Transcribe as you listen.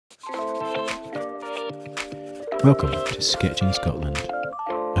Welcome to Sketching Scotland,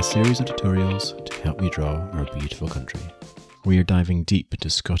 a series of tutorials to help you draw our beautiful country. We are diving deep into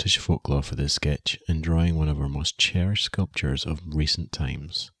Scottish folklore for this sketch and drawing one of our most cherished sculptures of recent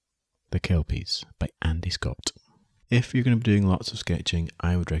times, the Kelpies by Andy Scott. If you're going to be doing lots of sketching,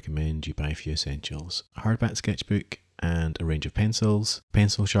 I would recommend you buy a few essentials: a hardback sketchbook and a range of pencils,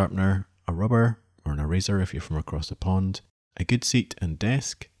 pencil sharpener, a rubber or an eraser if you're from across the pond, a good seat and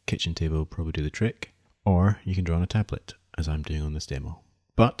desk, kitchen table will probably do the trick, or you can draw on a tablet, as I'm doing on this demo.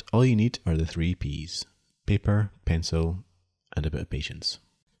 But all you need are the 3 Ps: paper, pencil, and a bit of patience.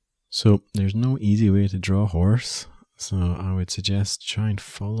 So there's no easy way to draw a horse, so I would suggest try and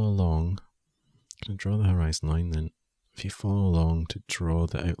follow along. I'm going to draw the horizon line, then if you follow along to draw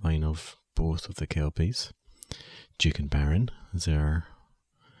the outline of both of the Kelpies, Duke and Baron, as they were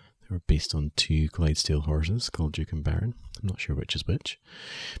based on 2 Clydesdale horses called Duke and Baron. I'm not sure which is which,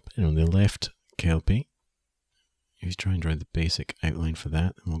 but on the left Kelpie, if you try and draw the basic outline for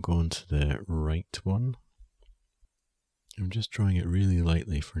that, and we'll go on to the right one. I'm just drawing it really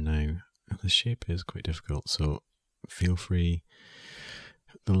lightly for now. The shape is quite difficult, so feel free.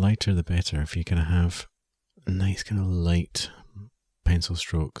 The lighter the better. If you kind of have nice kind of light pencil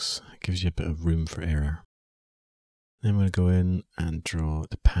strokes, it gives you a bit of room for error. Then I'm going to go in and draw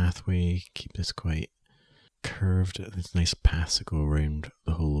the pathway, keep this quite curved. There's nice paths that go around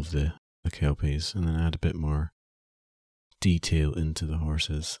the whole of the Kelpies, and then add a bit more detail into the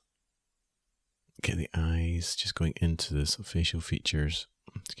horses. Get the eyes just going into the facial features.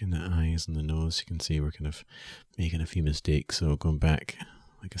 Getting the eyes and the nose, you can see we're kind of making a few mistakes, so going back,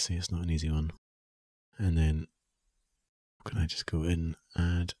 like I say, it's not an easy one. And then can I just go in,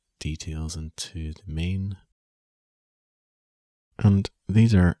 add details into the mane. And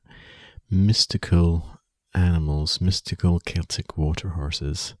these are mystical animals, mystical Celtic water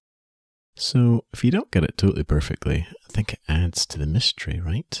horses. So if you don't get it totally perfectly, I think it adds to the mystery,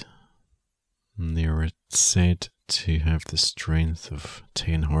 right? And they were said to have the strength of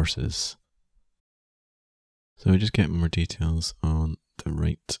 10 horses. So we just get more details on the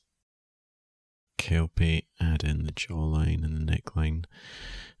right Kelpie, add in the jawline and the neckline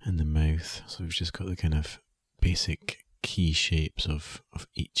and the mouth. So we've just got the kind of basic key shapes of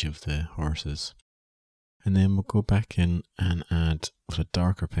each of the horses. And then we'll go back in and add, with a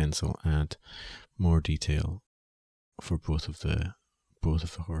darker pencil, add more detail for both of the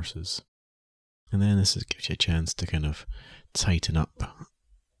horses. And then this gives you a chance to kind of tighten up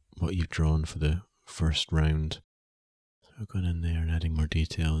what you've drawn for the first round. So we're going in there and adding more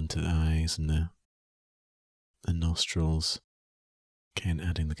detail into the eyes and the nostrils. Again,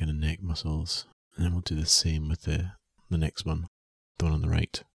 adding the kind of neck muscles. And then we'll do the same with the next one, the one on the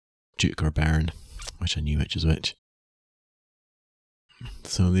right, Duke or Baron, which I knew which is which.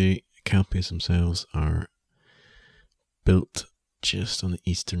 So the Kelpies themselves are built just on the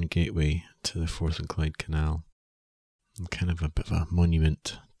eastern gateway to the Forth and Clyde Canal, and kind of a bit of a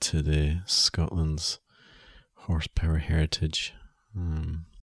monument to the Scotland's horsepower heritage.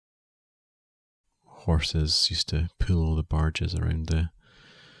 Horses used to pull all the barges around the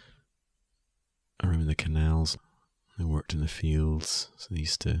canals. They worked in the fields, so they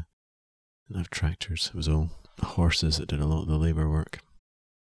used to have tractors. It was all horses that did a lot of the labour work.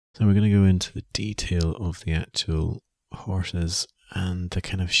 So we're going to go into the detail of the actual horses and the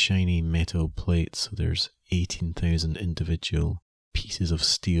kind of shiny metal plates. So there's 18,000 individual pieces of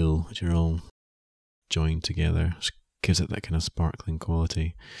steel which are all joined together, which gives it that kind of sparkling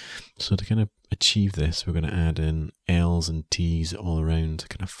quality. So to kind of achieve this, we're going to add in L's and T's all around,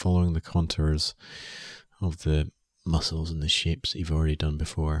 kind of following the contours of the muscles and the shapes that you've already done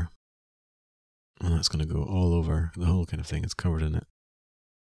before. And that's going to go all over, the whole kind of thing is covered in it.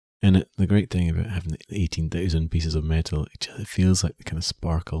 And the great thing about having the 18,000 pieces of metal, it feels like they kind of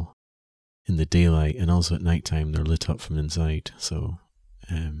sparkle in the daylight, and also at night time they're lit up from inside, so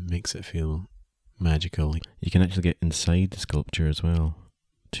makes it feel magical. You can actually get inside the sculpture as well.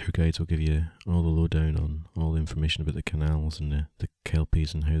 Tour guides will give you all the lowdown on all the information about the canals and the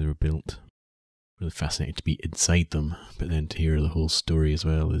Kelpies and how they were built. Really fascinating to be inside them, but then to hear the whole story as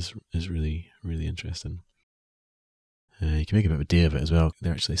well is really, really interesting. You can make a bit of a day of it as well.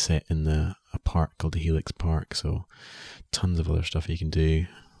 They're actually set in a park called the Helix Park, so tons of other stuff you can do.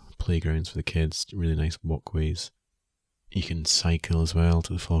 Playgrounds for the kids, really nice walkways. You can cycle as well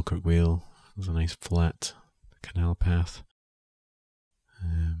to the Falkirk Wheel. There's a nice flat canal path.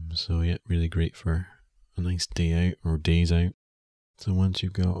 So yeah, really great for a nice day out or days out. So once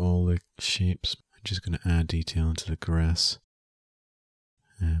you've got all the shapes, I'm just going to add detail into the grass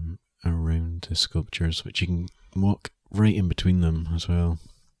around the sculptures, which you can walk right in between them as well.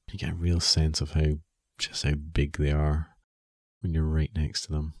 You get a real sense of just how big they are when you're right next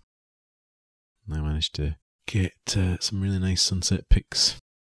to them. And I managed to get some really nice sunset pics.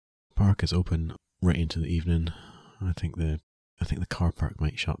 The park is open right into the evening. I think the car park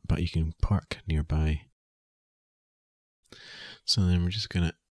might shut, but you can park nearby. So then we're just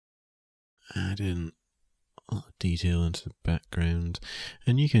gonna add in a lot of detail into the background,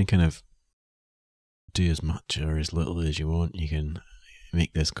 and you can kind of do as much or as little as you want. You can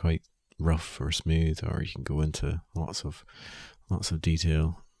make this quite rough or smooth, or you can go into lots of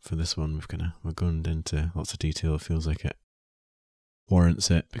detail. For this one, we're going into lots of detail. It feels like it warrants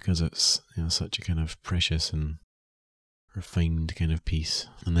it because it's, you know, such a kind of precious and refined kind of piece.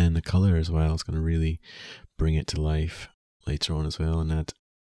 And then the colour as well is going to really bring it to life later on as well, and add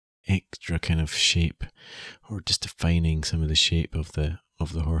extra kind of shape, or just defining some of the shape of the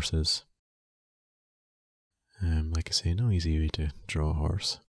horses. Like I say, no easy way to draw a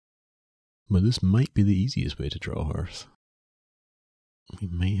horse, but this might be the easiest way to draw a horse. We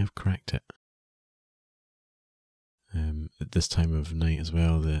might have cracked it. At this time of night as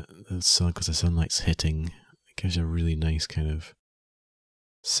well, the sun, because the sunlight's hitting, it gives you a really nice kind of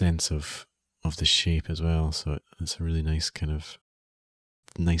sense of the shape as well. So it's a really nice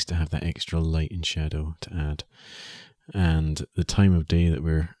nice to have that extra light and shadow to add. And the time of day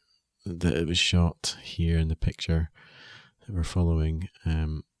that it was shot here in the picture that we're following,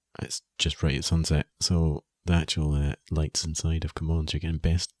 it's just right at sunset. So the actual lights inside have come on, so you're getting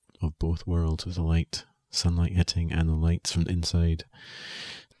best of both worlds with the sunlight hitting and the lights from the inside.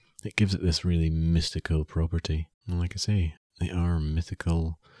 It gives it this really mystical property. And like I say, they are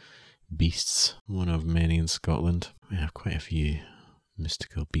mythical beasts, one of many in Scotland. We have quite a few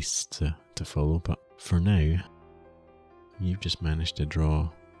mystical beasts to follow, but for now, you've just managed to draw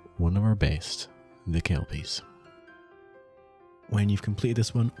one of our best, the Kelpies. When you've completed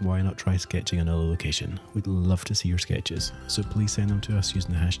this one, why not try sketching another location? We'd love to see your sketches, so please send them to us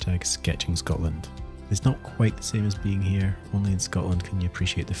using the hashtag SketchingScotland. It's not quite the same as being here. Only in Scotland can you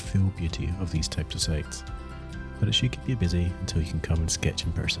appreciate the full beauty of these types of sites, but it should keep you busy until you can come and sketch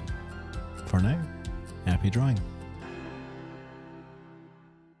in person. For now, happy drawing!